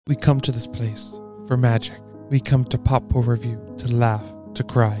We come to this place for magic. We come to Pop Poor Review to laugh, to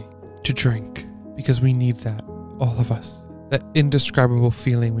cry, to drink, because we need that, all of us. That indescribable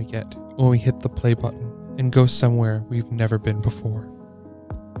feeling we get when we hit the play button and go somewhere we've never been before.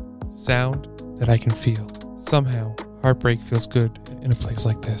 Sound that I can feel. Somehow, heartbreak feels good in a place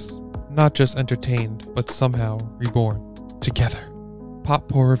like this. Not just entertained, but somehow reborn. Together. Pop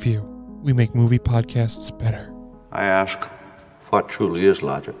Poor Review. We make movie podcasts better. I ask, what truly is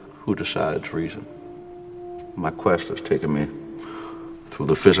logic? Who decides reason? My quest has taken me through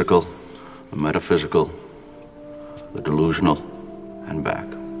the physical, the metaphysical, the delusional, and back.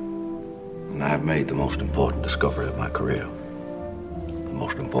 And I have made the most important discovery of my career, the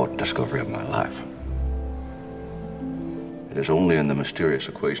most important discovery of my life. It is only in the mysterious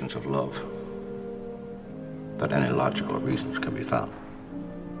equations of love that any logical reasons can be found.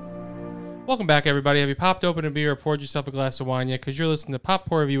 Welcome back, everybody. Have you popped open a beer or poured yourself a glass of wine yet? Because you're listening to Pop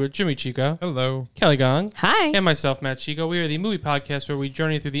Poor Review with Jimmy Chico. Hello. Kelly Gong. Hi. And myself, Matt Chico. We are the movie podcast where we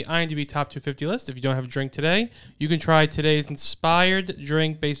journey through the IMDb Top 250 list. If you don't have a drink today, you can try today's inspired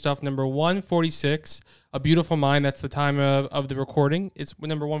drink based off number 146, A Beautiful Mind. That's the time of the recording. It's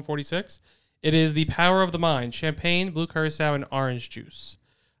number 146. It is The Power of the Mind, champagne, blue curacao, and orange juice.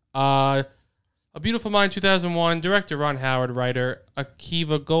 A Beautiful Mind 2001, director Ron Howard, writer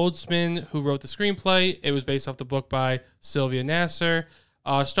Akiva Goldsman, who wrote the screenplay. It was based off the book by Sylvia Nasser,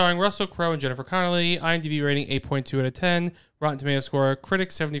 starring Russell Crowe and Jennifer Connelly. IMDb rating 8.2 out of 10. Rotten Tomatoes score,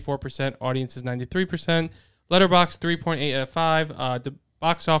 critics 74%, audiences 93%. Letterboxd 3.8 out of 5. The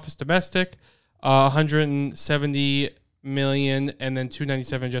box office domestic, 170 million, and then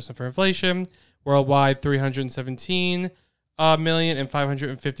 297 adjusted for inflation. Worldwide, 317 million and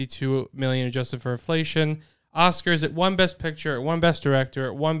 552 million adjusted for inflation. Oscars at 1 Best Picture, 1 Best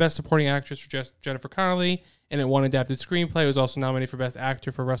Director, 1 Best Supporting Actress for Jennifer Connelly, and at 1 Adapted Screenplay. It was also nominated for Best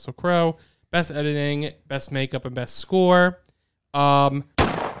Actor for Russell Crowe, Best Editing, Best Makeup, and Best Score.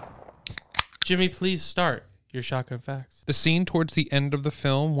 Jimmy, please start your shotgun facts. The scene towards the end of the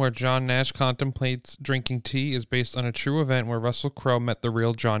film where John Nash contemplates drinking tea is based on a true event where Russell Crowe met the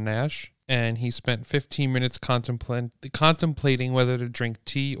real John Nash, and he spent 15 minutes contemplating whether to drink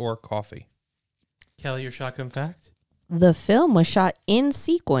tea or coffee. Kelly, your shotgun fact? The film was shot in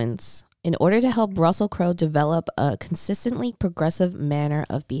sequence in order to help Russell Crowe develop a consistently progressive manner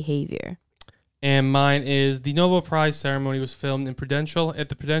of behavior. And mine is the Nobel Prize ceremony was filmed at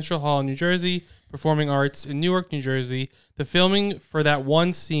the Prudential Hall in New Jersey, Performing Arts in Newark, New Jersey. The filming for that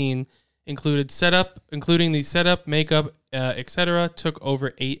one scene including the setup, makeup, etc., took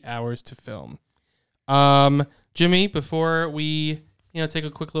over 8 hours to film. Jimmy, before we take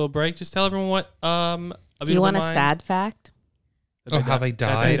a quick little break, just tell everyone what. Do you want a sad fact? How they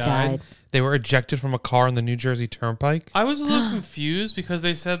died? They were ejected from a car on the New Jersey Turnpike. I was a little confused because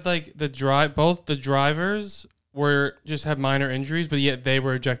they said like both the drivers just had minor injuries, but yet they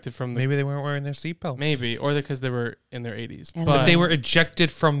were ejected from the... Maybe they weren't wearing their seatbelts. Maybe, or because they were in their 80s. But they were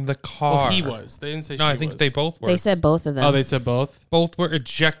ejected from the car. Well, he was. They didn't say No, I think they both were. They said both of them. Oh, they said both? Both were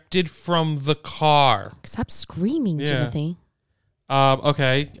ejected from the car. Stop screaming, Timothy.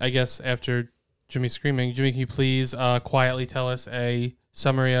 Okay, I guess after Jimmy screaming, Jimmy, can you please quietly tell us a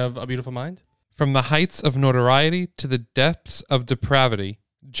summary of A Beautiful Mind? From the heights of notoriety to the depths of depravity,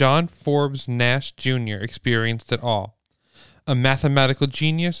 John Forbes Nash Jr. experienced it all. A mathematical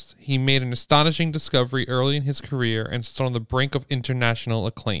genius, he made an astonishing discovery early in his career and stood on the brink of international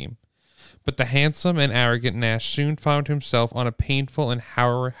acclaim. But the handsome and arrogant Nash soon found himself on a painful and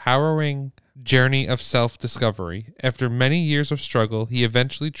harrowing journey of self-discovery. After many years of struggle, he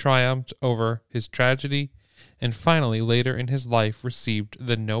eventually triumphed over his tragedy and finally, later in his life, received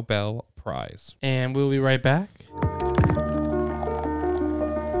the Nobel Prize. And we'll be right back.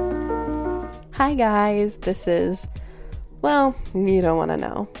 Hi guys, this is, well, You Don't Want to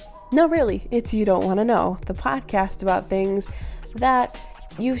Know. No, really, it's You Don't Want to Know, the podcast about things that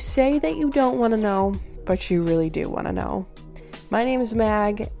you say that you don't want to know, but you really do want to know. My name is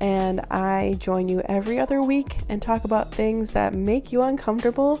Mag, and I join you every other week and talk about things that make you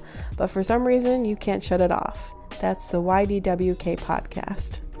uncomfortable, but for some reason you can't shut it off. That's the YDWK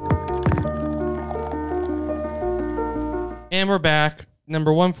podcast. And we're back.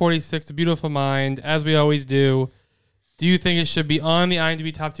 Number 146, A Beautiful Mind. As we always do you think it should be on the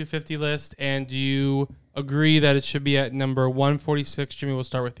IMDb Top 250 list? And do you agree that it should be at number 146? Jimmy, we'll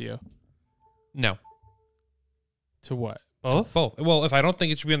start with you. No. To what? Both? Both. Well, if I don't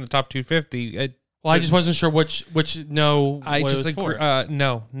think it should be on the top 250... I just wasn't sure which no I what just it was agree. for.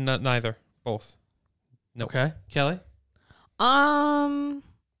 No, neither. Both. No. Okay. Kelly? I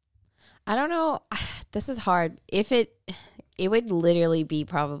don't know. This is hard. If it would literally be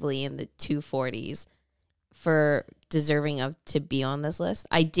probably in the 240s for deserving of to be on this list.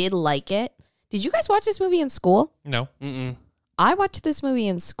 I did like it. Did you guys watch this movie in school? No. Mm-mm. I watched this movie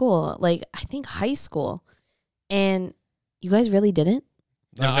in school, like I think high school, and you guys really didn't.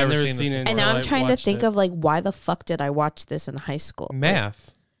 No, I've never seen it. And until now I I'm trying to watched think it. of like why the fuck did I watch this in high school?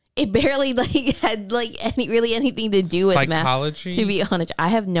 Math. It barely like had like anything to do with Psychology. math. To be honest, I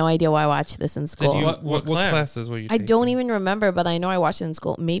have no idea why I watched this in school. Did you, What what class? classes were you I taking? don't even remember, but I know I watched it in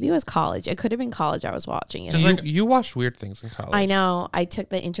school. Maybe it was college. It could have been college. I was watching it. You watched weird things in college. I know. I took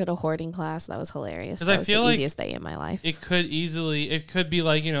the intro to hoarding class. That was hilarious. 'Cause That I was feel the like easiest day in my life. It could be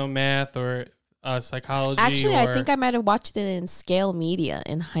like, math or psychology. Actually, or, I think I might have watched it in Scale Media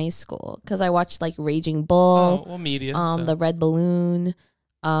in high school because I watched like Raging Bull, media. The Red Balloon,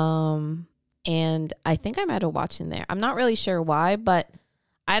 and I think I might have watched in there. I'm not really sure why, but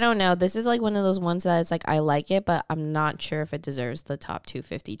I don't know. This is like one of those ones that it's like I like it, but I'm not sure if it deserves the top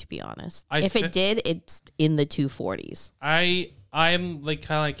 250. To be honest, if it did, it's in the 240s. I'm like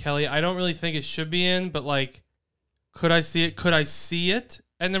kind of like Kelly. I don't really think it should be in, but like, could I see it? Could I see it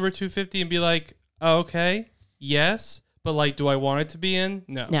at number 250 and be like, oh, okay, yes, but like, do I want it to be in?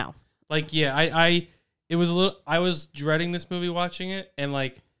 No. No. Like, yeah, it was a little. I was dreading this movie watching it, and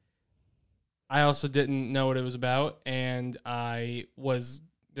like, I also didn't know what it was about, and there was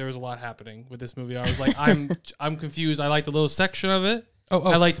a lot happening with this movie. I was like, I'm confused. I liked a little section of it.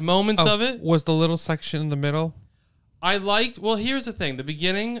 I liked moments of it. Was the little section in the middle? I liked. Well, here's the thing. The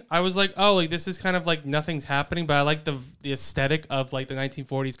beginning, I was like, oh, like this is kind of like nothing's happening, but I like the aesthetic of like the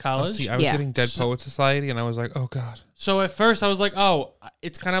 1940s college. See, I was getting Dead Poet Society, and I was like, oh god. So at first, I was like, oh,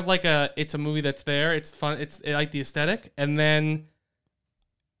 it's kind of like it's a movie that's there. It's fun. I like the aesthetic, and then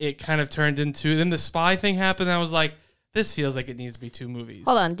it kind of turned into. Then the spy thing happened. And I was like, this feels like it needs to be two movies.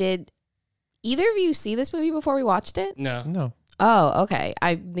 Hold on. Did either of you see this movie before we watched it? No. Oh, okay.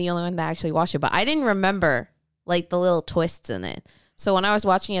 I'm the only one that actually watched it, but I didn't remember like the little twists in it. So when I was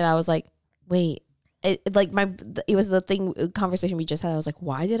watching it, I was like, wait, it was the conversation we just had. I was like,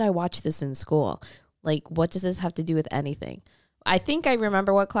 why did I watch this in school? Like, what does this have to do with anything? I think I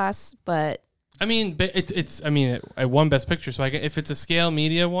remember what class, but I mean, it won Best Picture, so if it's a Scale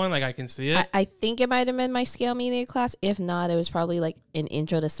Media one, like I can see it. I think it might have been my Scale Media class. If not, it was probably like an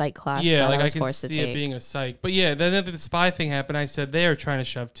intro to psych class. Yeah, that like I I was can forced to see take. it being a psych. But yeah, then after the spy thing happened, I said they are trying to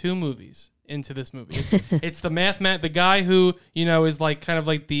shove two movies into this movie. It's the the guy who is like kind of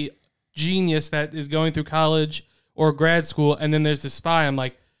like the genius that is going through college or grad school, and then there's the spy. I'm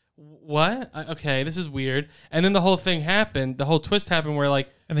like, what? Okay, this is weird. And then the whole thing happened. The whole twist happened where like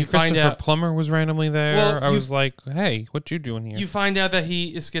And then you find Christopher out Plummer was randomly there. Well, I was like, hey, what you doing here? you find out that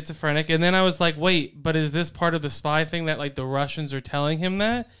he is schizophrenic, and then I was like, wait, but is this part of the spy thing that like the Russians are telling him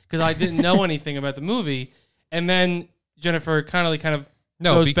that? Because I didn't know anything about the movie. And then Jennifer Connelly kind of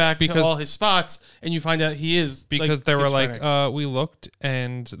goes back to all his spots, and you find out he is because they were like, schizophrenic. we looked,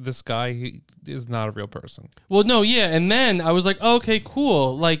 and this guy he is not a real person. Well, no, yeah, and then I was like, okay,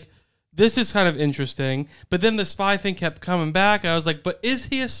 cool, like this is kind of interesting. But then the spy thing kept coming back. I was like, but is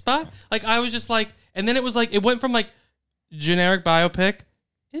he a spy? Like I was just like, and then it was like it went from like generic biopic,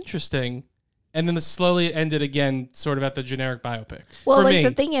 interesting, and then slowly ended again, sort of at the generic biopic. Well, For like me.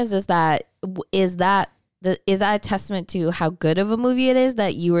 the thing is that is that a testament to how good of a movie it is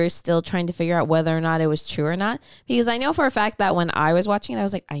that you were still trying to figure out whether or not it was true or not? Because I know for a fact that when I was watching it, I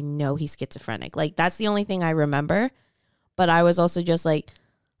was like, I know he's schizophrenic. Like that's the only thing I remember. But I was also just like,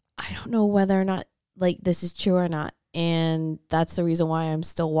 I don't know whether or not like this is true or not. And that's the reason why I'm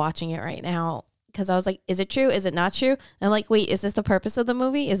still watching it right now. Because I was like, is it true? Is it not true? And I'm like, wait, is this the purpose of the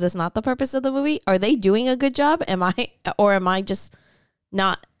movie? Is this not the purpose of the movie? Are they doing a good job? Am I just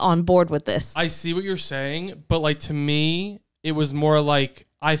not on board with this? I see what you're saying, but like to me, it was more like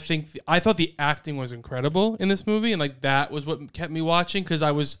I thought the acting was incredible in this movie, and like that was what kept me watching because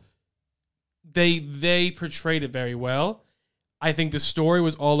they portrayed it very well. I think the story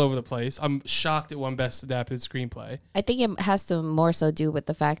was all over the place. I'm shocked it won Best Adapted Screenplay. I think it has to more so do with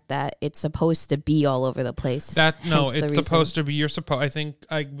the fact that it's supposed to be all over the place. It's supposed to be. I think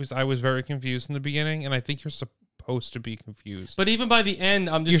I was very confused in the beginning, and I think you're supposed to be confused. But even by the end,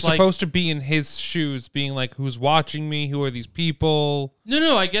 I'm just you're supposed to be in his shoes, being like, "Who's watching me? Who are these people?"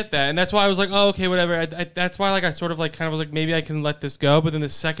 No, I get that, and that's why I was like, "Oh, okay, whatever." That's why, like, I sort of like kind of was like, maybe I can let this go. But then the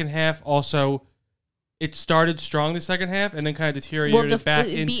second half also. It started strong the second half and then kind of deteriorated back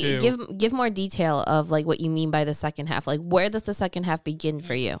into... Give more detail of like what you mean by the second half. Like where does the second half begin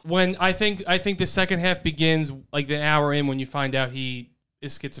for you? When I think the second half begins like the hour in when you find out he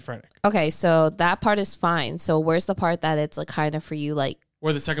is schizophrenic. Okay, so that part is fine. So where's the part that it's like kind of for you like...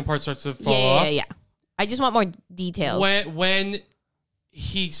 Where the second part starts to fall off? Yeah. I just want more details. when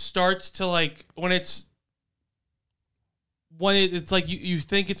he starts to like it's like you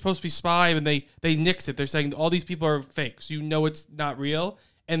think it's supposed to be spy and they nix it. They're saying all these people are fake, so you know it's not real.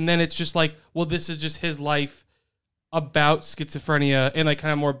 And then it's just like, well, this is just his life about schizophrenia and like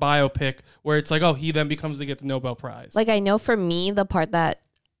kind of more biopic where it's like, oh, he then becomes to get the Nobel Prize. Like I know for me, the part that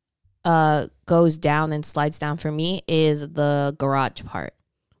goes down and slides down for me is the garage part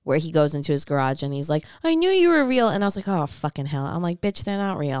where he goes into his garage and he's like, I knew you were real. And I was like, oh, fucking hell. I'm like, bitch, they're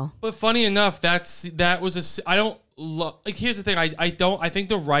not real. But funny enough, I don't like, here's the thing. I think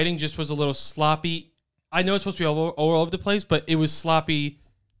the writing just was a little sloppy. I know it's supposed to be all over the place, but it was sloppy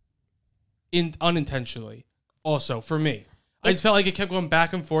unintentionally also for me. I just felt like it kept going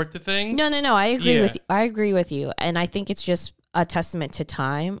back and forth to things. No. I agree with you. I agree with you. And I think it's just a testament to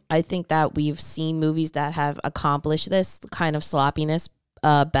time. I think that we've seen movies that have accomplished this kind of sloppiness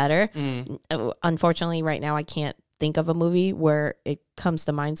better. Unfortunately, right now I can't think of a movie where it comes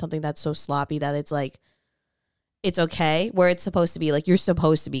to mind something that's so sloppy that it's like it's okay, where it's supposed to be like you're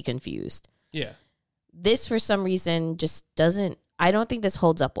supposed to be confused. Yeah. This for some reason just doesn't. I don't think this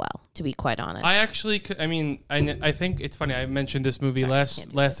holds up well, to be quite honest. I think it's funny. I mentioned this movie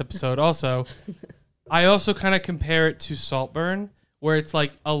last episode also. I also kind of compare it to Saltburn, where it's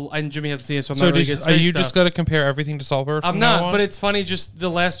like, and Jimmy hasn't seen it, so I'm not really going to say are you stuff. just going to compare everything to Saltburn? I'm not, but it's funny, just the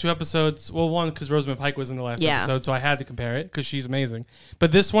last two episodes. Well, one, because Rosamund Pike was in the last episode, so I had to compare it, because she's amazing.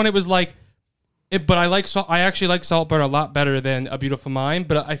 But this one, it was like, but I actually like Saltburn a lot better than A Beautiful Mind,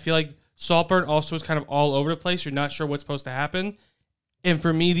 but I feel like Saltburn also is kind of all over the place. You're not sure what's supposed to happen. And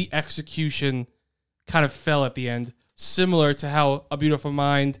for me, the execution kind of fell at the end, similar to how A Beautiful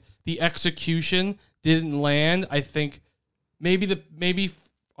Mind, the execution didn't land. I think maybe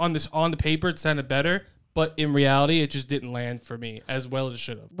on the paper it sounded better, but in reality it just didn't land for me as well as it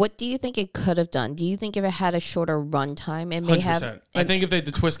should have. What do you think it could have done? Do you think if it had a shorter runtime, it may 100%. have? I think if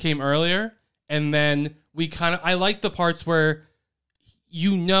the twist came earlier, and then I like the parts where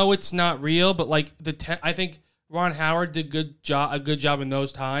it's not real, but like I think Ron Howard did a good job in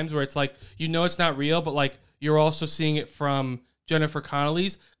those times where it's like it's not real, but like you're also seeing it from Jennifer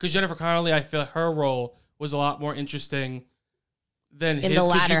Connelly's, because Jennifer Connelly, I feel her role was a lot more interesting than his,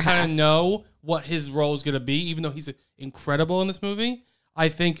 because you kind of know what his role is going to be, even though he's incredible in this movie. I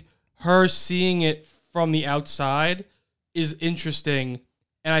think her seeing it from the outside is interesting,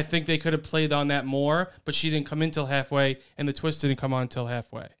 and I think they could have played on that more, but she didn't come in till halfway, and the twist didn't come on till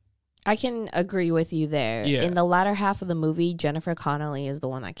halfway. I can agree with you there. Yeah. In the latter half of the movie, Jennifer Connelly is the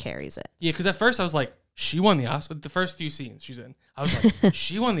one that carries it. Yeah, because at first I was like, she won the Oscar. The first few scenes she's in, I was like,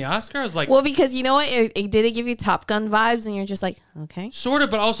 she won the Oscar? I was like... Well, because you know what? It didn't give you Top Gun vibes, and you're just like, okay. Sort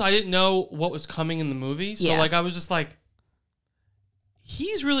of, but also I didn't know what was coming in the movie. So, like, I was just like,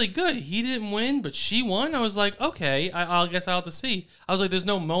 he's really good. He didn't win, but she won. I was like, okay, I guess I'll have to see. I was like, there's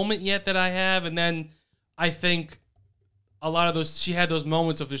no moment yet that I have. And then I think a lot of those, she had those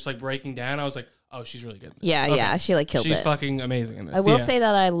moments of just like breaking down. I was like, oh, she's really good. Yeah, she like killed it. She's fucking amazing in this. I will say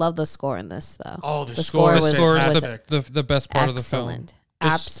that I love the score in this though. Oh, the score is fantastic. the best part of the film. Excellent.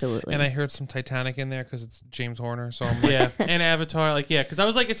 Absolutely. And I heard some Titanic in there because it's James Horner. So I'm like, yeah, and Avatar, because I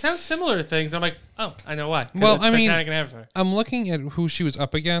was like, it sounds similar to things. I'm like, oh, I know why. Well, it's I mean, Titanic and Avatar. I'm looking at who she was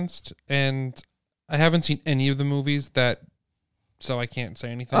up against, and I haven't seen any of the movies so I can't say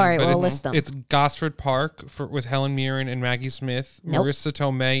anything. All right, but we'll list them. It's Gosford Park with Helen Mirren and Maggie Smith. Nope. Marissa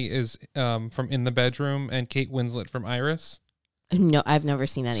Tomei is from In the Bedroom, and Kate Winslet from Iris. No, I've never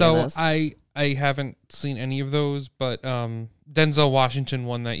seen any of So those. I haven't seen any of those, but Denzel Washington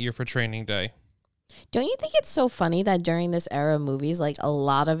won that year for Training Day. Don't you think it's so funny that during this era of movies, like a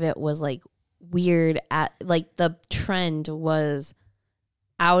lot of it was like weird like the trend was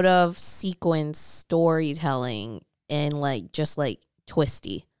out of sequence storytelling and like just like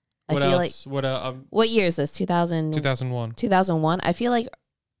twisty. What I feel else? like what year is this? 2001. 2001. I feel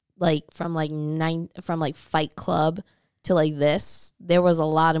like from Fight Club to like this, there was a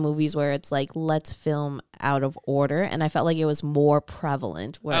lot of movies where it's like, let's film out of order. And I felt like it was more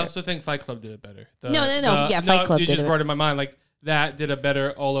prevalent. Where I also think Fight Club did it better. Fight Club you did just it. brought it in my mind. Like, that did a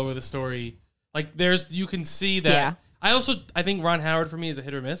better all over the story. Like, you can see that. Yeah. I think Ron Howard for me is a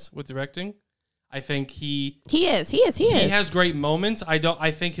hit or miss with directing. I think he is. He has great moments.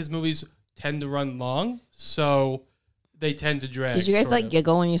 I think his movies tend to run long, so they tend to drag. Did you guys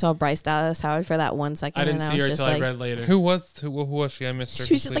giggle when you saw Bryce Dallas Howard for that 1 second? I didn't see her until I read later. Who was she? I missed her.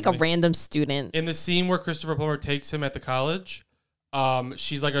 She was just like a random student. In the scene where Christopher Plummer takes him at the college,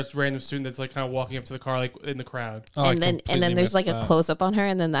 she's like a random student that's like kind of walking up to the car like in the crowd. And then there's like a close up on her,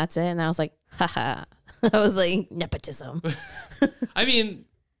 and then that's it. And I was like, haha. I was like, nepotism. I mean,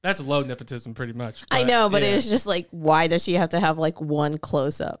 That's low nepotism, pretty much. I know, but yeah. it was just like, why does she have to have like one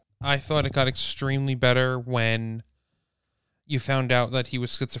close up? I thought it got extremely better when you found out that he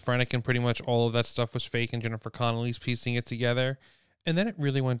was schizophrenic and pretty much all of that stuff was fake and Jennifer Connelly's piecing it together. And then it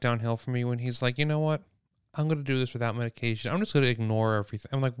really went downhill for me when he's like, you know what? I'm going to do this without medication. I'm just going to ignore everything.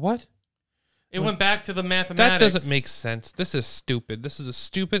 I'm like, what? It went back to the mathematics. That doesn't make sense. This is stupid. This is a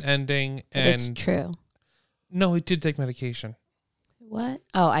stupid ending. But it's true. No, he did take medication. What?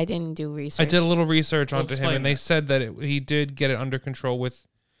 Oh, I didn't do research. I did a little research onto him, explain and they that. said that he did get it under control with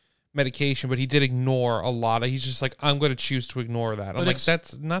medication, but he did ignore a lot. He's just like, I'm going to choose to ignore that. I'm But like,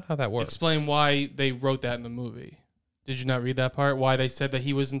 that's not how that works. Explain why they wrote that in the movie. Did you not read that part? Why they said that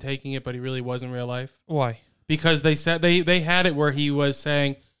he wasn't taking it, but he really was in real life? Why? Because they said they had it where he was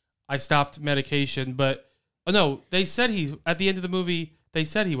saying, I stopped medication, but no, they said at the end of the movie, they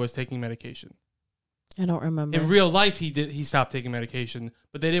said he was taking medication. I don't remember. In real life, he stopped taking medication,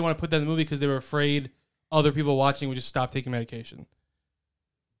 but they didn't want to put that in the movie because they were afraid other people watching would just stop taking medication.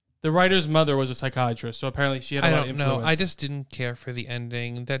 The writer's mother was a psychiatrist, so apparently she had a I lot of don't influence. know. I just didn't care for the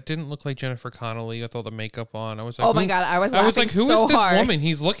ending. That didn't look like Jennifer Connelly with all the makeup on. I was like, Oh my God, I was like, laughing who so is this hard. woman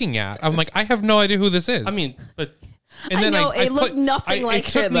he's looking at? I'm like, I have no idea who this is. I mean, but and I know, it looked nothing like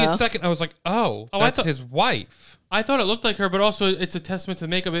it took her, me though. a second. I was like, oh, Oh, I that's thought- his wife. I thought it looked like her, but also it's a testament to the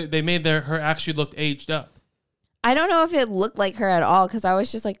makeup. They made her actually looked aged up. I don't know if it looked like her at all because I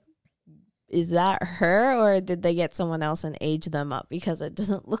was just like, is that her or did they get someone else and age them up? Because it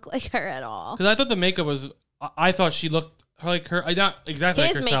doesn't look like her at all. Because I thought the makeup was, I thought she looked like her. Not exactly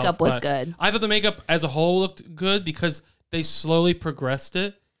His like herself. makeup was but good. I thought the makeup as a whole looked good because they slowly progressed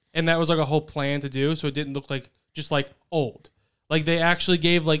it, and that was like a whole plan to do, so it didn't look like just like old. Like they actually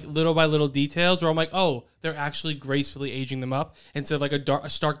gave like little by little details where I'm like, oh, they're actually gracefully aging them up instead of like a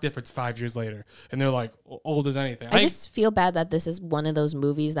stark difference 5 years later, and they're like old as anything. I just feel bad that this is one of those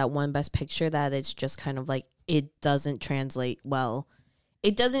movies that won Best Picture that it's just kind of like it doesn't translate well.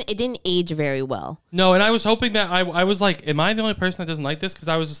 It didn't age very well. No, and I was hoping that I was like, am I the only person that doesn't like this? Because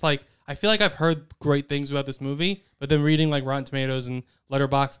I was just like, I feel like I've heard great things about this movie, but then reading like Rotten Tomatoes and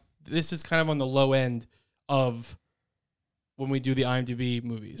Letterboxd, this is kind of on the low end of when we do the IMDb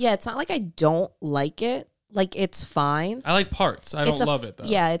movies. Yeah, it's not like I don't like it. Like it's fine. I like parts. I don't love it though.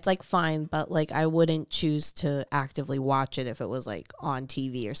 Yeah, it's like fine, but like I wouldn't choose to actively watch it if it was like on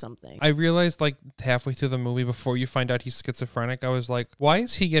TV or something. I realized like halfway through the movie before you find out he's schizophrenic, I was like, why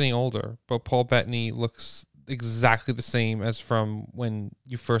is he getting older? But Paul Bettany looks exactly the same as from when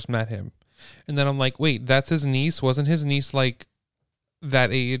you first met him. And then I'm like, wait, that's his niece? Wasn't his niece like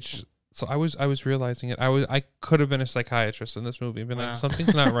that age? So I was realizing it. I could have been a psychiatrist in this movie and been Wow. like,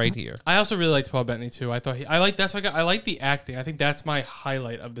 something's not right here. I also really liked Paul Bettany too. I thought I like the acting. I think that's my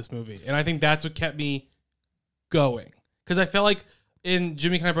highlight of this movie, and I think that's what kept me going because I felt like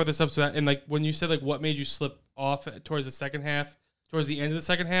Jimmy kind of brought this up so that and like when you said like what made you slip off towards the second half, towards the end of the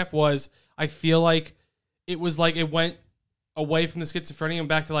second half was I feel like it was like it went away from the schizophrenia and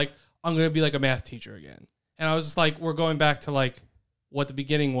back to like I'm gonna be like a math teacher again, and I was just like we're going back to like what the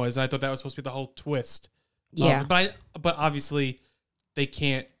beginning was, and I thought that was supposed to be the whole twist. Yeah. But obviously they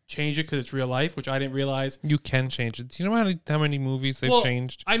can't change it because it's real life, which I didn't realize. You can change it. Do you know how many movies they've Well,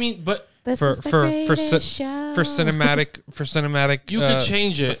 changed? I mean, but This For is the for greatest show. for cinematic you could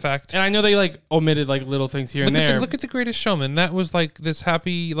change it. effect. And I know they like omitted like little things here and there. Look at the Greatest Showman. That was like this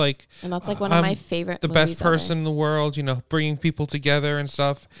happy, like And that's like one of my I'm favorite the movies best person in the world. You know, bringing people together and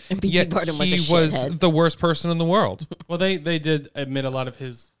stuff. And P.T. Yet Barnum was a he was shithead. the worst person in the world. Well, they did admit a lot of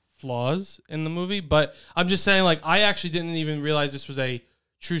his flaws in the movie, but I'm just saying like I actually didn't even realize this was a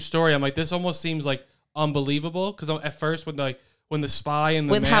true story. I'm like this almost seems like unbelievable because at first when the spy and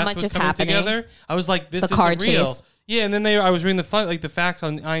the With math how much was is coming happening. together, I was like this The car isn't real. chase. Yeah, and then I was reading the facts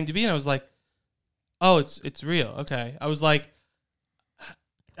on IMDb and I was like, oh, it's real. Okay, I was like.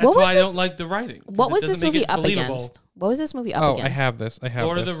 That's What was why I this- don't like the writing. 'cause What it was doesn't this make movie it up believable. against? What was this movie up Oh, against? I have this.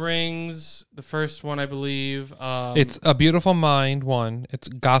 Lord of the Rings, the first one, I believe. It's A Beautiful Mind. One. It's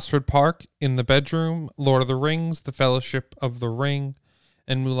Gosford Park, In the Bedroom, Lord of the Rings, The Fellowship of the Ring,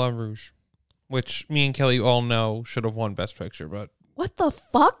 and Moulin Rouge, which me and Kelly all know should have won Best Picture, but What the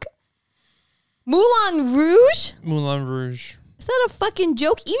fuck? Moulin Rouge? Moulin Rouge. Is that a fucking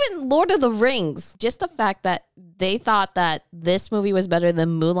joke? Even Lord of the Rings. Just the fact that they thought that this movie was better than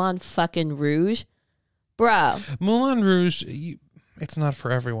Moulin fucking Rouge. Bro, Moulin Rouge. It's not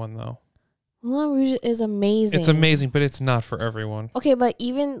for everyone though. Moulin Rouge is amazing. It's amazing, but it's not for everyone. Okay, but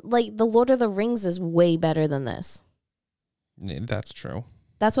even like the Lord of the Rings is way better than this. Yeah, that's true.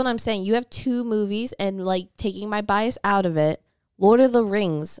 That's what I'm saying. You have two movies and like taking my bias out of it, Lord of the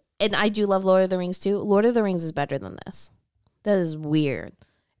Rings, and I do love Lord of the Rings too. Lord of the Rings is better than this. That is weird.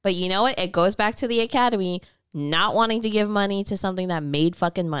 But you know what? It goes back to the Academy not wanting to give money to something that made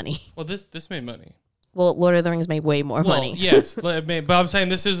fucking money. Well, this made money. Well, Lord of the Rings made way more money. Yes, but I'm saying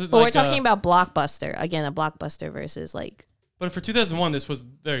this is. But we're talking about blockbuster. Again, a blockbuster versus like. But for 2001, this was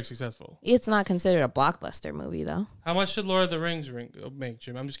very successful. It's not considered a blockbuster movie, though. How much did Lord of the Rings make,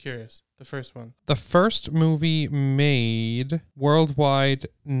 Jim? I'm just curious. The first one. The first movie made worldwide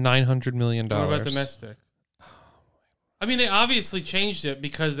 $900 million. What about domestic? I mean, they obviously changed it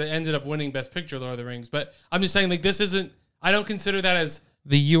because they ended up winning Best Picture, Lord of the Rings. But I'm just saying, like, this isn't. I don't consider that as.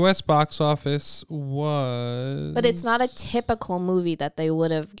 The U.S. box office was... But it's not a typical movie that they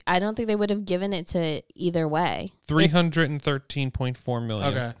would have... I don't think they would have given it to either way. 313.4 million.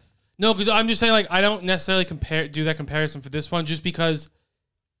 Okay. No, because I'm just saying, like, I don't necessarily do that comparison for this one just because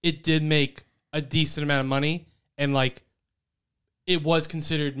it did make a decent amount of money and, like, it was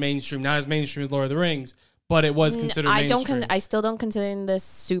considered mainstream. Not as mainstream as Lord of the Rings, but it was considered mainstream. I still don't consider this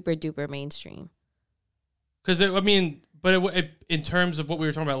super duper mainstream. Because, But in terms of what we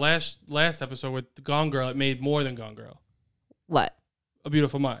were talking about last episode with Gone Girl, it made more than Gone Girl. What? A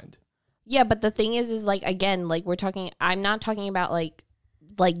Beautiful Mind. Yeah, but the thing is like, again, like I'm not talking about like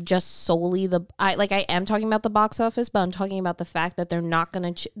just solely I am talking about the box office, but I'm talking about the fact that they're not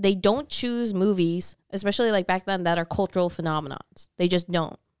going to, they don't choose movies, especially like back then, that are cultural phenomenons. They just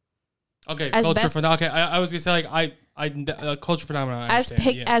don't. Okay, culture phenomenon. Okay, I was going to say like, culture phenomenon.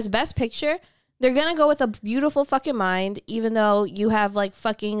 As Best Picture, they're going to go with A Beautiful Fucking Mind, even though you have, like,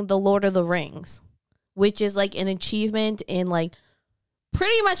 fucking The Lord of the Rings, which is, like, an achievement in, like,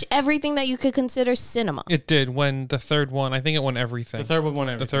 pretty much everything that you could consider cinema. It did. When the third one, I think it won everything. The third one won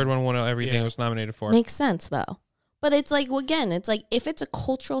everything. The third one won everything it was nominated for. Makes sense, though. But it's, like, again, it's, like, if it's a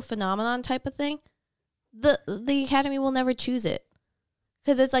cultural phenomenon type of thing, the Academy will never choose it.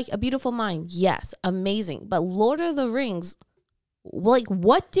 Because it's, like, A Beautiful Mind, yes, amazing. But Lord of the Rings... Like,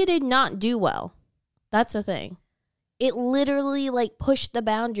 what did it not do well? That's the thing. It literally, like, pushed the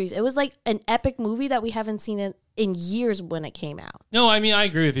boundaries. It was, like, an epic movie that we haven't seen in years when it came out. No, I mean, I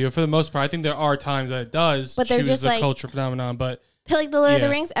agree with you. For the most part, I think there are times that it does but they're just the like, culture phenomenon, but... They're like, the Lord of the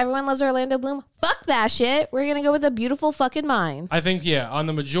Rings, everyone loves Orlando Bloom. Fuck that shit. We're going to go with A Beautiful Fucking Mind. I think, on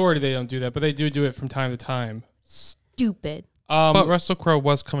the majority, they don't do that, but they do it from time to time. Stupid. But Russell Crowe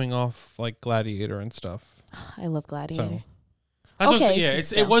was coming off, like, Gladiator and stuff. I love Gladiator. So... That's what I'm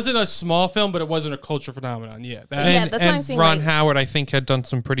saying, it wasn't a small film, but it wasn't a culture phenomenon. Yeah, that's what I'm saying. Ron Howard, I think, had done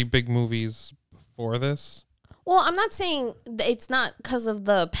some pretty big movies before this. Well, I'm not saying it's not because of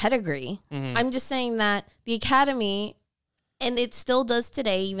the pedigree. Mm-hmm. I'm just saying that the Academy, and it still does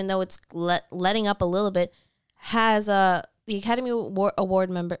today, even though it's letting up a little bit, has the Academy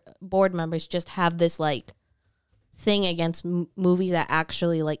board members just have this like thing against movies that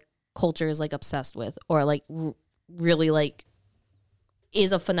actually like culture is like obsessed with or like really like.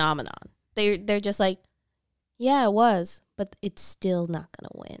 Is a phenomenon. They're just like, yeah, it was, but it's still not gonna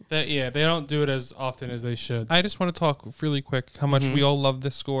win. They don't do it as often as they should. I just want to talk really quick how much we all love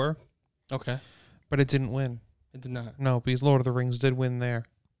this score. Okay, but it didn't win. It did not. No, because Lord of the Rings did win there.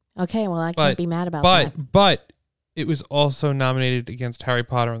 Okay, well I can't be mad about that. But it was also nominated against Harry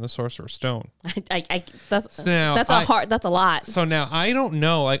Potter and the Sorcerer's Stone. That's a lot. So now I don't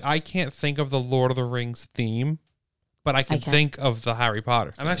know. Like I can't think of the Lord of the Rings theme. But I can think of the Harry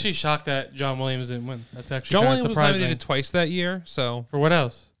Potter. I'm actually shocked that John Williams didn't win. That's actually John kind of Williams surprising. was nominated twice that year. So for what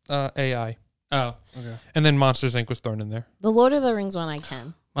else? AI. Oh, okay. And then Monsters Inc. was thrown in there. The Lord of the Rings one I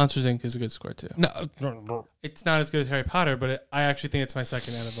can. Monsters Inc. is a good score too. No, it's not as good as Harry Potter, but I actually think it's my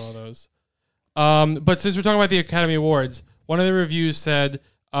second out of all those. But since we're talking about the Academy Awards, one of the reviews said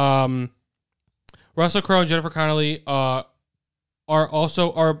Russell Crowe and Jennifer Connelly are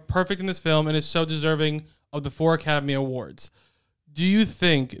perfect in this film and is so deserving of the 4 Academy Awards. Do you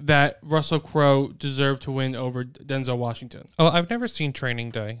think that Russell Crowe deserved to win over Denzel Washington? Oh, I've never seen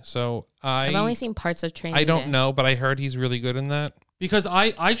Training Day, so I've only seen parts of Training Day. I don't know, but I heard he's really good in that. Because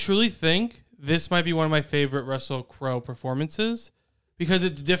I truly think this might be one of my favorite Russell Crowe performances because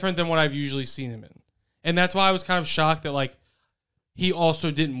it's different than what I've usually seen him in. And that's why I was kind of shocked that like he also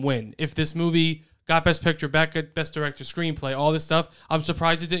didn't win. If this movie got Best Picture, Best Director, Screenplay, all this stuff, I'm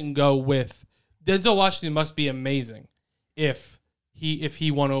surprised it didn't go with Denzel Washington. Must be amazing if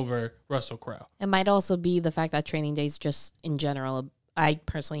he won over Russell Crowe. It might also be the fact that Training Day is just in general. I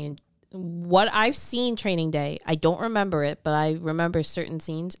personally, what I've seen Training Day, I don't remember it, but I remember certain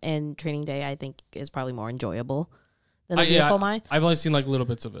scenes, and Training Day I think is probably more enjoyable than A Beautiful Mind. I've only seen like little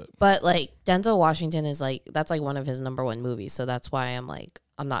bits of it. But like Denzel Washington is like, that's like one of his number one movies, so that's why I'm like,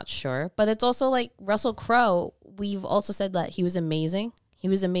 I'm not sure. But it's also like Russell Crowe, we've also said that he was amazing. He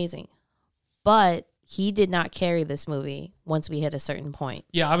was amazing. But he did not carry this movie once we hit a certain point.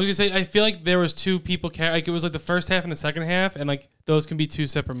 Yeah, I was gonna say I feel like there was two people like it was like the first half and the second half, and like those can be two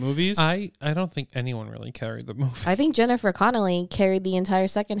separate movies. I don't think anyone really carried the movie. I think Jennifer Connelly carried the entire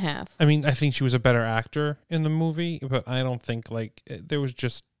second half. I mean, I think she was a better actor in the movie, but I don't think like they were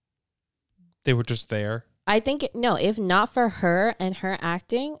just there. I think no, if not for her and her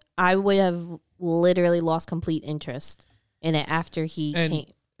acting, I would have literally lost complete interest in it after he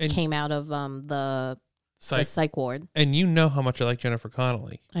came out of the psych ward. And you know how much I like Jennifer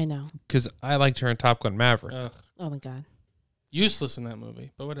Connelly. I know. Because I liked her in Top Gun Maverick. Oh my God. Useless in that movie,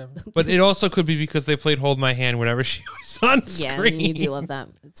 but whatever. But it also could be because they played Hold My Hand whenever she was on screen. Yeah, you do love that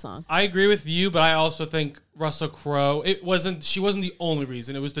song. I agree with you, but I also think Russell Crowe, she wasn't the only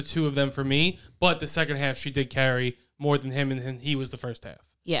reason. It was the two of them for me, but the second half she did carry more than him, and he was the first half.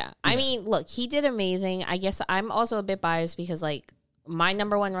 Yeah. I mean, look, he did amazing. I guess I'm also a bit biased because like my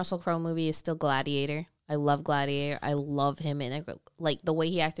number one Russell Crowe movie is still Gladiator. I love Gladiator. I love him in it. Like the way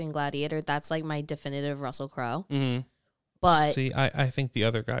he acted in Gladiator, that's like my definitive Russell Crowe. Mm-hmm. But see, I think The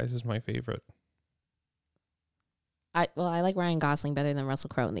Other Guys is my favorite. I like Ryan Gosling better than Russell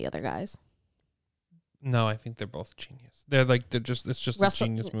Crowe and the other guys. No, I think they're both genius. It's just a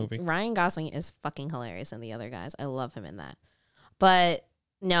genius movie. Ryan Gosling is fucking hilarious in the other guys. I love him in that. But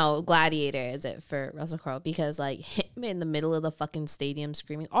no, Gladiator is it for Russell Crowe because like him in the middle of the fucking stadium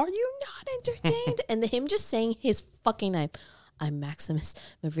screaming, "Are you not entertained?" and him just saying his fucking name. I'm Maximus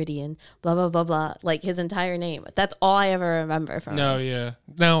Meridian, blah, blah, blah, blah. Like his entire name. That's all I ever remember from No, him. yeah.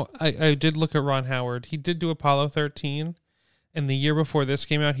 Now, I did look at Ron Howard. He did do Apollo 13. And the year before this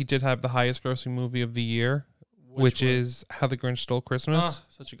came out, he did have the highest grossing movie of the year, which is How the Grinch Stole Christmas.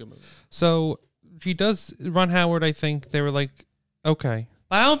 Such a good movie. So he does, Ron Howard, I think they were like, okay.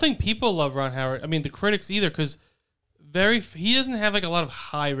 But I don't think people love Ron Howard. I mean, the critics either, because he doesn't have like a lot of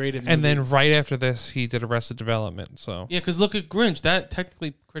high rated movies. And then right after this, he did Arrested Development. So yeah, because look at Grinch. That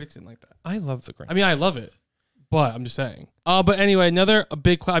technically critics didn't like that. I love the Grinch. I mean, I love it, but I'm just saying. But anyway, I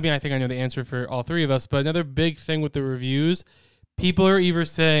mean, I think I know the answer for all three of us. But another big thing with the reviews, people are either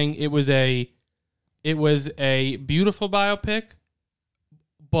saying it was a beautiful biopic,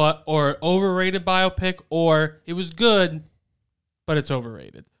 or overrated biopic, or it was good, but it's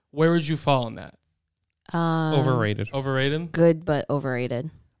overrated. Where would you fall on that? Overrated. Overrated? Good, but overrated.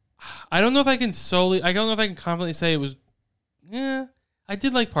 I don't know if I can confidently say it was. Yeah, I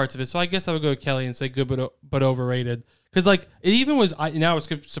did like parts of it, so I guess I would go with Kelly and say good, but overrated. Because like it even was. Now I was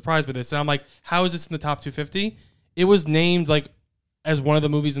surprised by this, and I'm like, how is this in the top 250? It was named like as one of the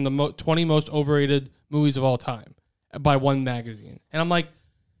movies in the 20 most overrated movies of all time by one magazine, and I'm like,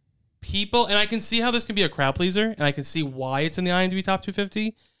 people, and I can see how this can be a crowd pleaser, and I can see why it's in the IMDb top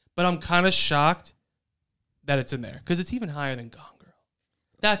 250, but I'm kind of shocked that it's in there because it's even higher than Gone Girl.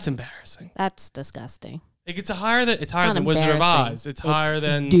 That's embarrassing. That's disgusting. Like it's higher than Wizard of Oz. It's higher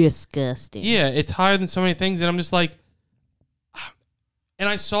than disgusting. Yeah, it's higher than so many things, and I'm just like, and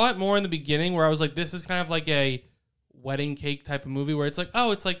I saw it more in the beginning where I was like, this is kind of like a wedding cake type of movie where it's like,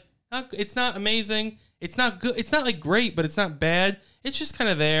 oh, it's like it's not amazing, it's not good, it's not like great, but it's not bad. It's just kind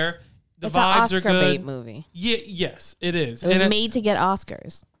of there. The It's vibes an are Oscar good. bait movie. Yeah, yes, it is. It was And made to get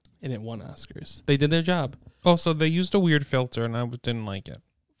Oscars. and it won Oscars. They did their job. Also, they used a weird filter, and I didn't like it.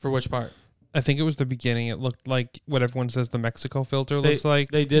 For which part? I think it was the beginning. It looked like what everyone says the Mexico filter looks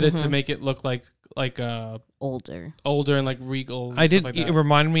like. They did it to make it look like Older. older and like regal. And I stuff did. Like It that.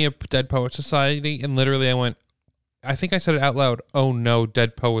 reminded me of Dead Poet Society, and literally I went, I think I said it out loud. Oh no,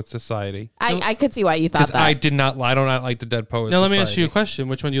 Dead Poet Society. I could see why you thought Because that. I did not. I do not like the Dead Poet. Now let Society. me ask you a question.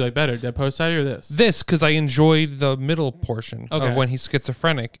 Which one do you like better, Dead Poet Society or this? This because I enjoyed the middle portion Okay. of when he's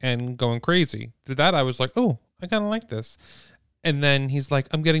schizophrenic and going crazy. Through that, I was like, oh, I kind of like this. And then he's like,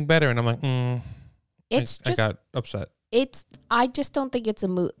 I'm getting better, and I'm like, I got upset. I just don't think it's a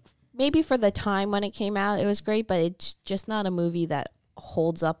movie. Maybe for the time when it came out, it was great, but it's just not a movie that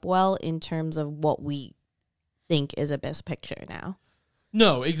holds up well in terms of what we think is a best picture now.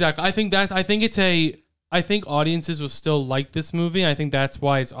 No, exactly. I think audiences will still like this movie. I think that's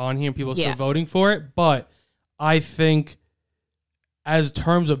why it's on here and people are still voting for it. But I think as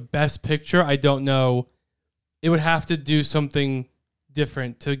terms of best picture, I don't know. It would have to do something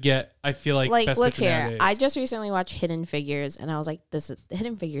different to get, I feel like best look picture here. nowadays. I just recently watched Hidden Figures, and I was like,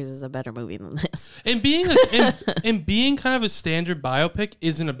 Hidden Figures is a better movie than this. And being and being kind of a standard biopic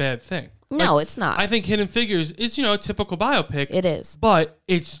isn't a bad thing. No, Like, it's not. I think Hidden Figures is, a typical biopic. It is. But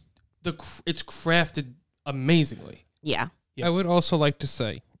it's crafted amazingly. Yeah. Yes. I would also like to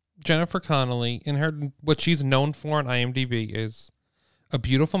say Jennifer Connelly, in what she's known for on IMDb is A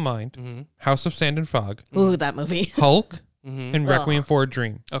Beautiful Mind, Mhm. House of Sand and Fog, Ooh, that movie. Hulk, Mhm. and Requiem for a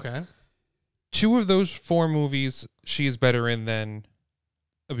Dream. Okay. 2 of those 4 movies she is better in than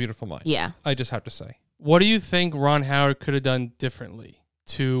A Beautiful Mind. Yeah. I just have to say. What do you think Ron Howard could have done differently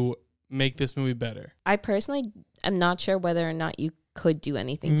to make this movie better? I personally am not sure whether or not you could do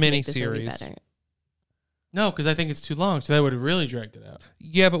anything to make this movie Miniseries. better. No, because I think it's too long, so that would have really dragged it out.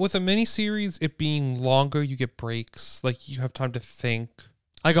 Yeah, but with a miniseries, it being longer, you get breaks. Like, you have time to think.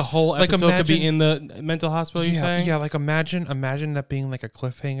 Like a whole Like, episode could be imagine- in the mental hospital, you're saying? Yeah, like imagine that being like a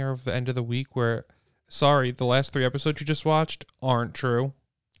cliffhanger of the end of the week where, sorry, the last 3 episodes you just watched aren't true.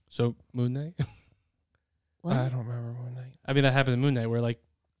 So, Moon Knight? What? I don't remember Moon Knight. I mean, that happened in Moon Knight where, like,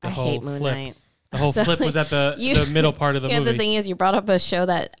 the I whole hate Moon flip. Knight. The whole So, flip was at the middle part of the yeah, movie. the thing is, you brought up a show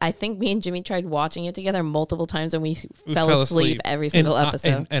that I think me and Jimmy tried watching it together multiple times and we We fell asleep every single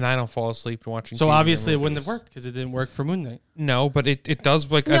episode. And I don't fall asleep watching So TV or obviously it wouldn't have movies. worked because it didn't work for Moon Knight. No, but it does,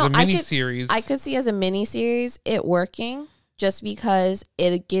 like, No, as a I could- mini-series. I could see as a mini series it working just because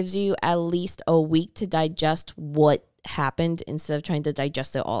it gives you at least a week to digest what happened instead of trying to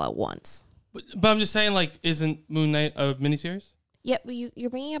digest it all at once. But I'm just saying, like, isn't Moon Knight a miniseries? Yeah, but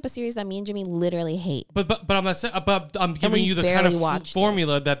you're bringing up a series that me and Jimmy literally hate. But I'm not saying. But I'm giving we you the kind barely of watched it.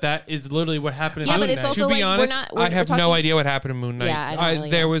 formula that is literally what happened in Yeah, Moon but it's Knight. also To be like, we're honest, not- we're I have no talking- idea what happened in Moon Knight. Yeah, I don't really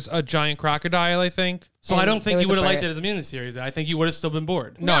there know. was a giant crocodile, I think. So I And don't there think was you would a have liked bird. it as a miniseries. I think you would have still been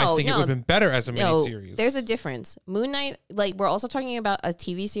bored. No, I No, think it no. would have been better as a No, miniseries. there's a difference. Moon Knight, like, we're also talking about a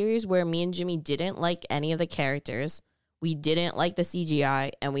TV series where me and Jimmy didn't like any of the characters. We didn't like the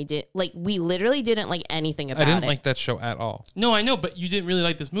CGI, and we literally didn't like anything about I didn't it. like that show at all. No, I know, but you didn't really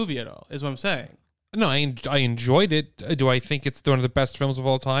like this movie at all, is what I'm saying. No, I enjoyed it. Do I think it's one of the best films of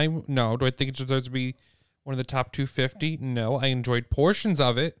all time? No. Do I think it deserves to be one of the top 250? No. I enjoyed portions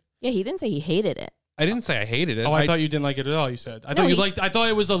of it. Yeah, he didn't say he hated it. I didn't say I hated it. Oh, I thought you didn't like it at all. You said. I No, thought you he's- liked. I thought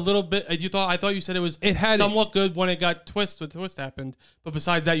it was a little bit. I thought you said it was. It had- somewhat good when it got when the twist happened. But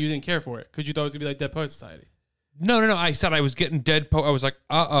besides that, you didn't care for it because you thought it was gonna be like Dead Poets Society. No. I said I was getting Dead Poet. I was like,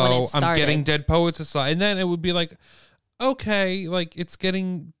 When I'm it started. getting Dead Poets Society. And then it would be like, okay, like it's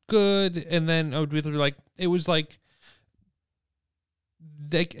getting good. And then I would be like, it was like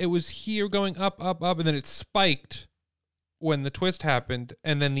it was here going up, and then it spiked when the twist happened.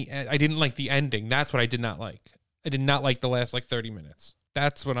 And then I didn't like the ending. That's what I did not like. I did not like the last 30 minutes.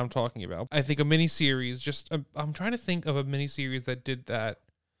 That's what I'm talking about. I think a miniseries, I'm trying to think of a miniseries that did that.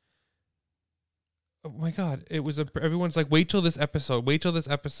 Oh my God. Everyone's like, wait till this episode.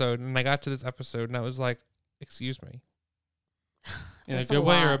 And I got to this episode and I was like, excuse me. In a That's good a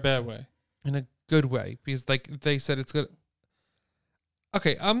way or a lot. bad way? In a good way. Because they said it's good.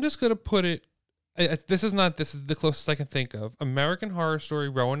 Okay, I'm just going to put it. This is the closest I can think of. American Horror Story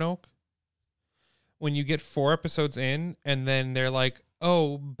Roanoke. When you get 4 episodes in and then they're like,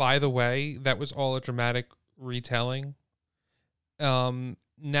 oh, by the way, that was all a dramatic retelling. Now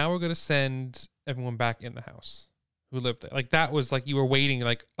we're going to send everyone back in the house who lived there. Like, that was like, you were waiting,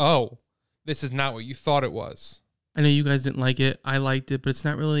 like, oh, this is not what you thought it was. I know you guys didn't like it. I liked it, but it's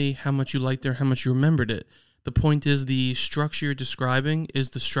not really how much you liked it or how much you remembered it. The point is the structure you're describing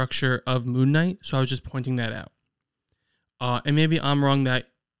is the structure of Moon Knight, so I was just pointing that out. And maybe I'm wrong that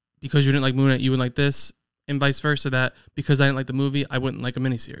because you didn't like Moon Knight, you would like this, and vice versa, that because I didn't like the movie, I wouldn't like a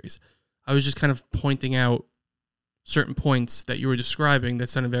miniseries. I was just kind of pointing out certain points that you were describing that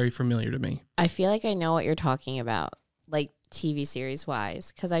sounded very familiar to me. I feel like I know what you're talking about, like TV series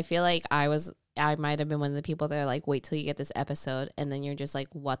wise, because I feel like I might have been one of the people that are like, wait till you get this episode, and then you're just like,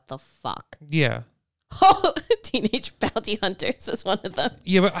 what the fuck? Yeah. Oh, Teenage Bounty Hunters is one of them.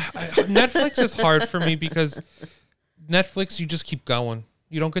 Yeah, but Netflix is hard for me because Netflix, you just keep going.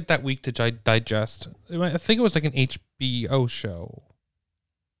 You don't get that week to digest. I think it was like an HBO show.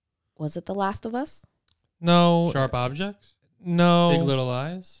 Was it The Last of Us? No. Sharp Objects? No. Big Little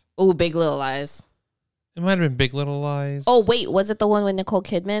Lies? Oh, Big Little Lies. It might have been Big Little Lies. Oh, wait, was it the one with Nicole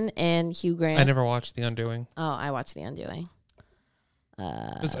Kidman and Hugh Grant? I never watched The Undoing. Oh, I watched The Undoing.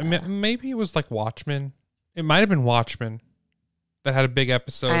 Maybe it was like Watchmen. It might have been Watchmen that had a big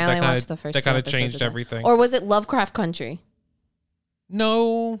episode I only that watched the first that two kind of episodes changed of that. everything. Or was it Lovecraft Country?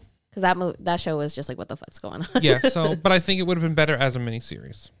 No. Because that show was just like, what the fuck's going on? Yeah, so, but I think it would have been better as a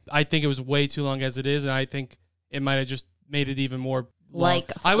miniseries. I think it was way too long as it is, and I think it might have just made it even more long.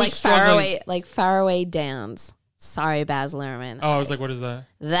 like Faraway Downs. Sorry, Baz Luhrmann. Oh, I was like, what is that?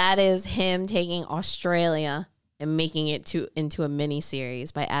 That is him taking Australia and making it into a mini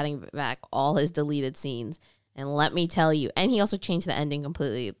series by adding back all his deleted scenes. And let me tell you, and he also changed the ending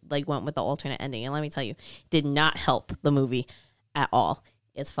completely, like went with the alternate ending. And let me tell you, did not help the movie at all.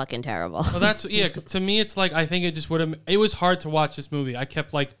 It's fucking terrible. Well, that's, yeah, because to me, it's like, I think it just would have, it was hard to watch this movie. I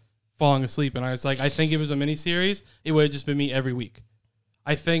kept like falling asleep, and I was like, I think it was a miniseries. It would have just been me every week.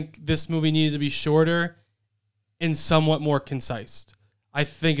 I think this movie needed to be shorter and somewhat more concise. I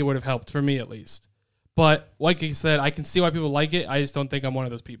think it would have helped, for me at least. But like I said, I can see why people like it. I just don't think I'm one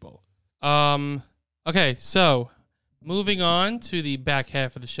of those people. Okay, so moving on to the back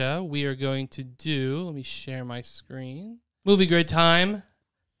half of the show, we are going to do, let me share my screen. Movie grid time.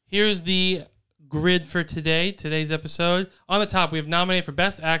 Here's the grid for today's episode. On the top, we have nominated for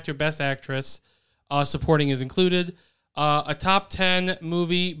Best Actor, Best Actress. Supporting is included. A top 10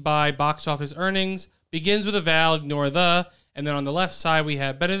 movie by box office earnings. Begins with a vowel, ignore the. And then on the left side, we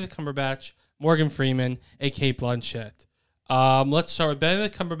have Benedict Cumberbatch, Morgan Freeman, and Cate Blanchett. Let's start with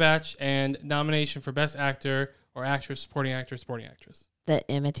Benedict Cumberbatch and nomination for Best Actor or Actress, Supporting Actor, Supporting Actress. The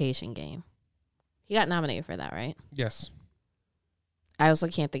Imitation Game. He got nominated for that, right? Yes. I also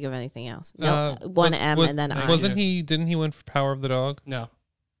can't think of anything else. No, one M and then I. Wasn't he? Didn't he win for Power of the Dog? No.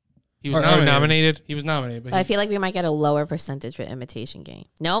 He was nominated. He was nominated. But I feel like we might get a lower percentage for Imitation Game.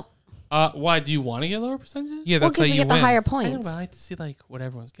 Nope. Why? Do you want to get lower percentage? Yeah, that's because how we you get win. the higher I know, points. but I like to see like what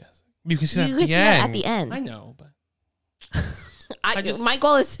everyone's guessing. You can see that You at could the see that end. at the end. I know, but My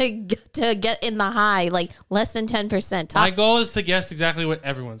goal is to get in the high, like less than 10%. my goal is to guess exactly what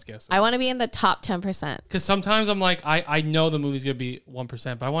everyone's guessing. I want to be in the top 10%. Because sometimes I'm like, I know the movie's gonna be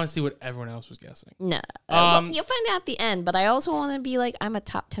 1%, but I want to see what everyone else was guessing. No, well, you'll find out at the end. But I also want to be like, I'm a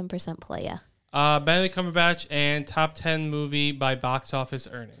top 10% player. Benedict Cumberbatch and top 10 movie by box office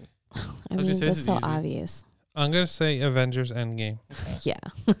earning. I mean, say, this that's is so easy. obvious. I'm gonna say Avengers Endgame. Yeah.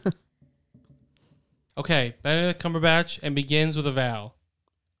 Okay, Benedict Cumberbatch and begins with a vowel.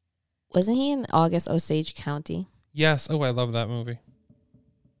 Wasn't he in August Osage County? Yes. Oh, I love that movie.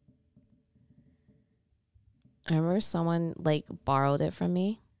 I remember someone like borrowed it from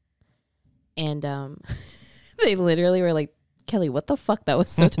me, and they literally were like, "Kelly, what the fuck? That was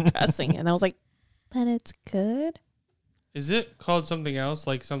so depressing." And I was like, "But it's good." Is it called something else,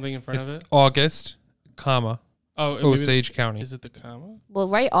 like something in front of It's it? August, comma, Oh, maybe Osage County. Is it the comma? Well,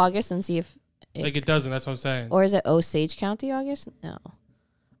 write August and see if Like it doesn't. That's what I'm saying. or is it Osage County August? No.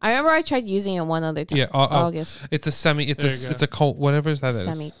 I remember I tried using it one other time. Yeah, August. It's a semi. It's There you go. it's a col. Whatever that is.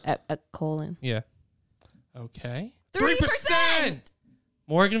 Semi a colon. Yeah. Okay. 3%.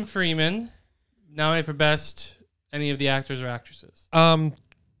 Morgan Freeman, nominated for best any of the actors or actresses.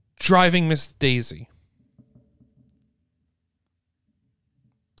 Driving Miss Daisy.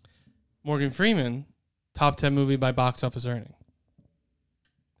 Morgan Freeman, top 10 movie by box office earning.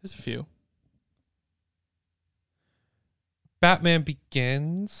 There's a few. Batman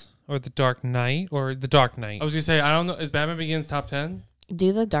Begins or The Dark Knight or The Dark Knight. I was gonna say, I don't know. Is Batman Begins top 10?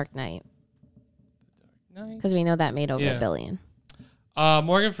 Do the Dark Knight because we know that made over Yeah. $1 billion.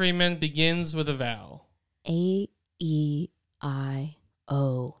 Morgan Freeman begins with a vowel. AEIOU.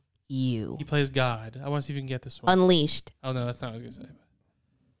 He plays God. I want to see if you can get this one. Unleashed. Oh no, that's not what I was gonna say.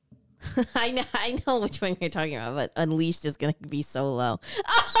 I know which one you're talking about, but Unleashed is going to be so low.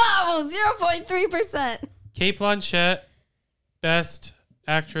 Oh, 0.3%. Cate Blanchett, best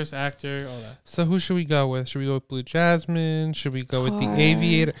actress, actor, all that. So who should we go with? Should we go with Blue Jasmine? Should we go with The Tar.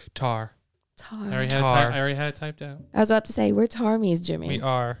 Aviator? Tar. I already had it typed out. I was about to say, we're Tarmies, Jimmy. We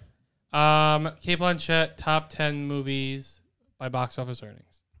are. Cate Blanchett, top 10 movies by box office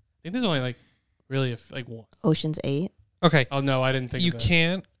earnings. I think there's only like really like one. Ocean's 8. Okay. Oh no, I didn't think You of that.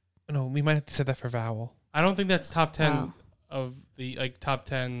 can't. No, we might have to say that for vowel. I don't think that's top 10 Oh. of the like top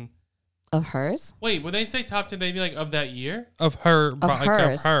 10. Of hers? Wait, when they say top 10, they'd be like of that year? Of her. Of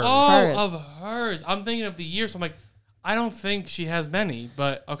hers. Of her. Oh, Hers. of hers. I'm thinking of the year, so I'm like, I don't think she has many,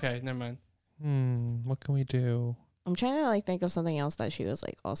 but okay, never mind. What can we do? I'm trying to like think of something else that she was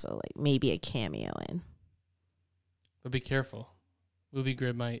like also like maybe a cameo in. But be careful. Movie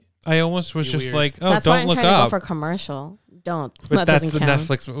grid might. I almost was Be just weird. like, oh, That's why don't I'm look trying to go up. for commercial. Don't. But that that's doesn't the count.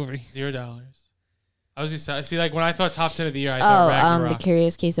 Netflix movie. $0. I was just see like when I thought top 10 of the year, I Oh, thought The Ragnarok.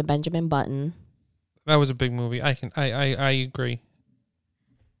 Curious Case of Benjamin Button. That was a big movie. I agree.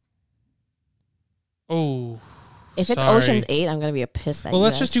 Oh, If it's sorry. Ocean's 8, I'm gonna be a pissed at Well, you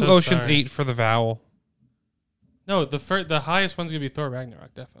let's guys. just do So Ocean's sorry. 8 for the vowel. No, the highest one's gonna be Thor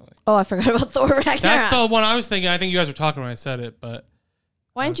Ragnarok, definitely. Oh, I forgot about Thor Ragnarok. That's the one I was thinking. I think you guys were talking when I said it, but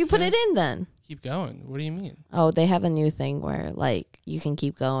Why didn't you put it in then? keep going. What do you mean? Oh, they have a new thing where like you can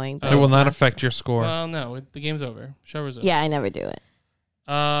keep going. But It will it's not affect your score. Well, no, the game's over. Show results. Yeah, I never do it.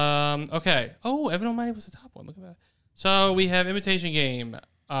 Okay. Oh, Evan Almighty was the top one. Look at that. So we have Imitation Game,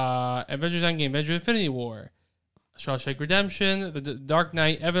 Avengers Endgame, Avengers Infinity War, Shawshank Redemption, The Dark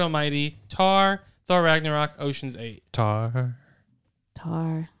Knight, Evan Almighty, Tar, Thor Ragnarok, Ocean's 8. Tar.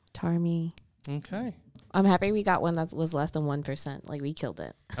 Tarmy. Okay. I'm happy we got one that was less than 1%. Like we killed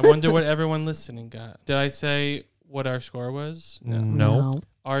it. I wonder what everyone listening got. Did I say what our score was? No.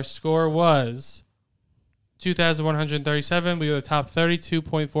 Our score was 2,137. We were the top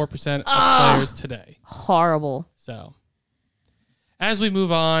 32.4% of players today. Horrible. So, as we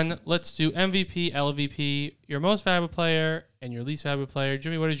move on, let's do MVP, LVP, your most valuable player, and your least valuable player.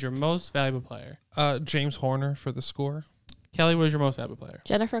 Jimmy, what is your most valuable player? James Horner for the score. Kelly, what is your most valuable player?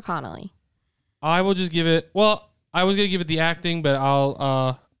 Jennifer Connelly. I will just give it. Well, I was gonna give it the acting, but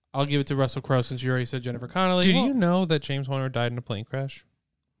I'll give it to Russell Crowe since you already said Jennifer Connelly. Do you know that James Horner died in a plane crash?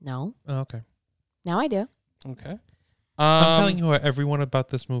 No. Oh, okay. Now I do. Okay. I'm telling you everyone about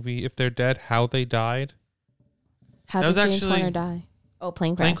this movie, if they're dead, how they died. How That did was James actually- Horner die? Oh,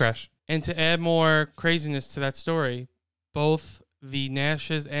 plane crash. Plane crash. And to add more craziness to that story, both the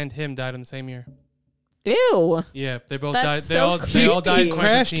Nashes and him died in the same year. Ew. Yeah, they both That's died. so They all died in creepy.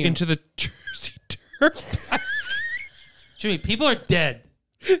 Crashed 2015. into the Jersey Turnpike. Jimmy, people are dead.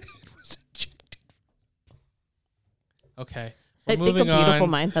 It was ejected. Okay. I We're think a moving beautiful on.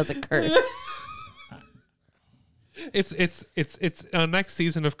 mind has a curse. It's next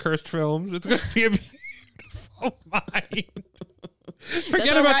season of Cursed Films. It's gonna be a beautiful mind.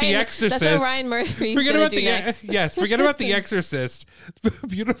 Forget about The Exorcist. That's what Ryan Murphy's Forget gonna about do next. yes. Forget about The Exorcist.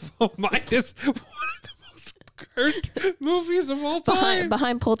 Beautiful Mind is one of the most cursed movies of all time.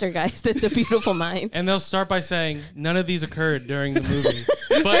 Behind Poltergeist, it's a beautiful mind. And they'll start by saying none of these occurred during the movie,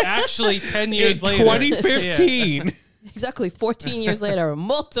 but actually 10 years In later, 2015. Yeah. Exactly 14 years later,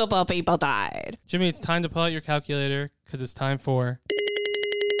 multiple people died. Jimmy, it's time to pull out your calculator because it's time for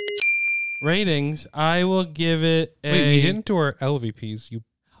ratings. I will give it a. Wait, we didn't do our LVPs. You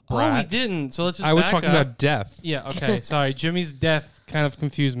Oh, we brat. didn't. So let's just. I was back talking up. about death. Yeah. Okay. Sorry. Jimmy's death kind of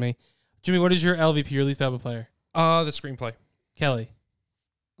confused me. Jimmy, what is your LVP, your least valuable player? The screenplay. Kelly.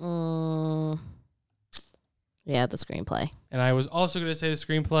 Yeah, the screenplay. And I was also going to say the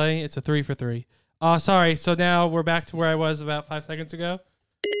screenplay. It's a 3 for 3. Sorry. So now we're back to where I was about 5 seconds ago.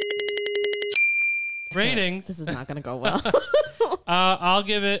 Ratings. This is not going to go well. I'll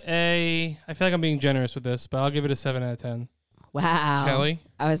give it a. I feel like I'm being generous with this, but I'll give it a 7 out of 10. Wow. Kelly?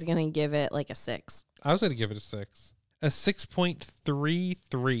 I was going to give it like a 6. I was going to give it a 6. A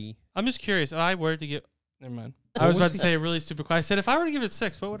 6.33. I'm just curious. I were to give. Never mind. I What was was about to say a really stupid question. I said if I were to give it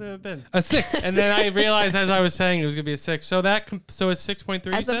 6, what would it have been? A 6. And then I realized as I was saying it was going to be a 6. So so it's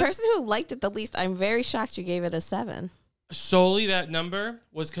 6.3. As the person who liked it the least, I'm very shocked you gave it a 7. Solely that number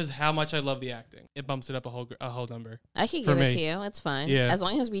was because how much I love the acting. It bumps it up a whole number. I could For give it me. to you. It's fine. Yeah. As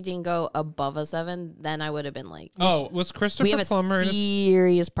long as we didn't go above a 7, then I would have been like, Oh, Was Christopher we have a Plummer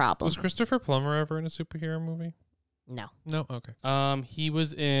serious problem. was Christopher Plummer ever in a superhero movie? No. No? Okay. he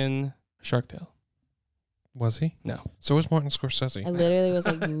was in Shark Tale. Was he? No. So was Martin Scorsese. I literally was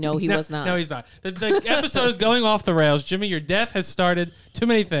like, no, he was not. No, he's not. The episode is going off the rails. Jimmy, your death has started. Too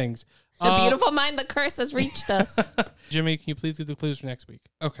many things. The beautiful mind, the curse has reached us. Jimmy, can you please give the clues for next week?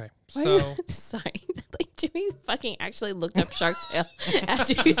 Okay. Why So sorry. Like Jimmy fucking actually looked up Shark Tale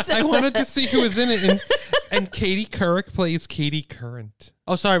after you said I wanted to that. see who was in it, and Katie Couric plays Katie Current.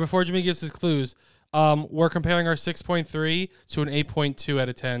 Oh, sorry. Before Jimmy gives his clues, we're comparing our 6.3 to an 8.2 out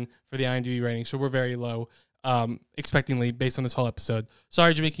of 10 for the IMDb rating. So we're very low, expectingly, based on this whole episode.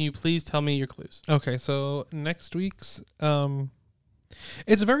 Sorry, Jimmy. Can you please tell me your clues? Okay, so next week's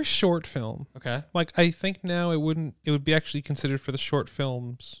it's a very short film. Okay. Like I think now it would be actually considered for the short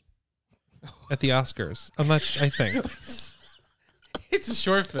films at the Oscars. I think. It's a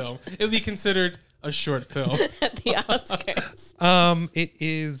short film. It would be considered a short film. At the Oscars. It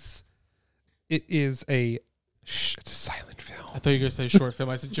is it's a silent film. I thought you were going to say short film.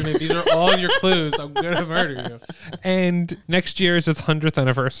 I said, Jimmy, these are all your clues. I'm going to murder you. And next year is its 100th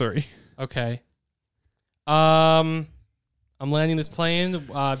anniversary. Okay. I'm landing this plane.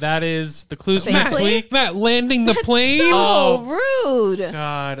 That is the clues for next Safely? week. Matt landing the plane. So Oh. rude.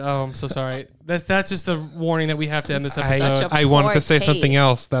 God, I'm so sorry. That's just a warning that we have to end this Such episode. a I wanted to poor say something taste.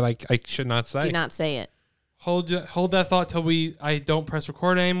 else that I should not say. Do not say it. Hold that thought till I don't press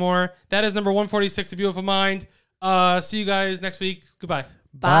record anymore. That is number 146, A Beautiful Mind. See you guys next week. Goodbye.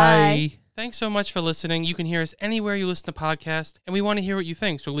 Bye. Thanks so much for listening. You can hear us anywhere you listen to podcasts, and we want to hear what you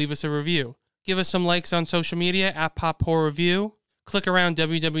think, so leave us a review. Give us some likes on social media at Pop Horror Review. Click around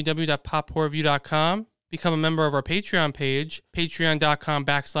www.pophorrorreview.com. Become a member of our Patreon page,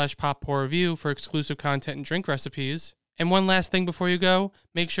 patreon.com/pophorrorreview for exclusive content and drink recipes. And one last thing before you go,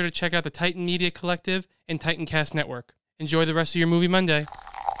 make sure to check out the Titan Media Collective and Titancast Network. Enjoy the rest of your movie Monday.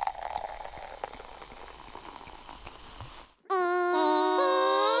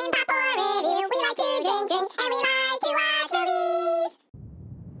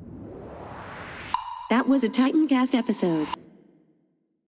 That was a Titancast episode.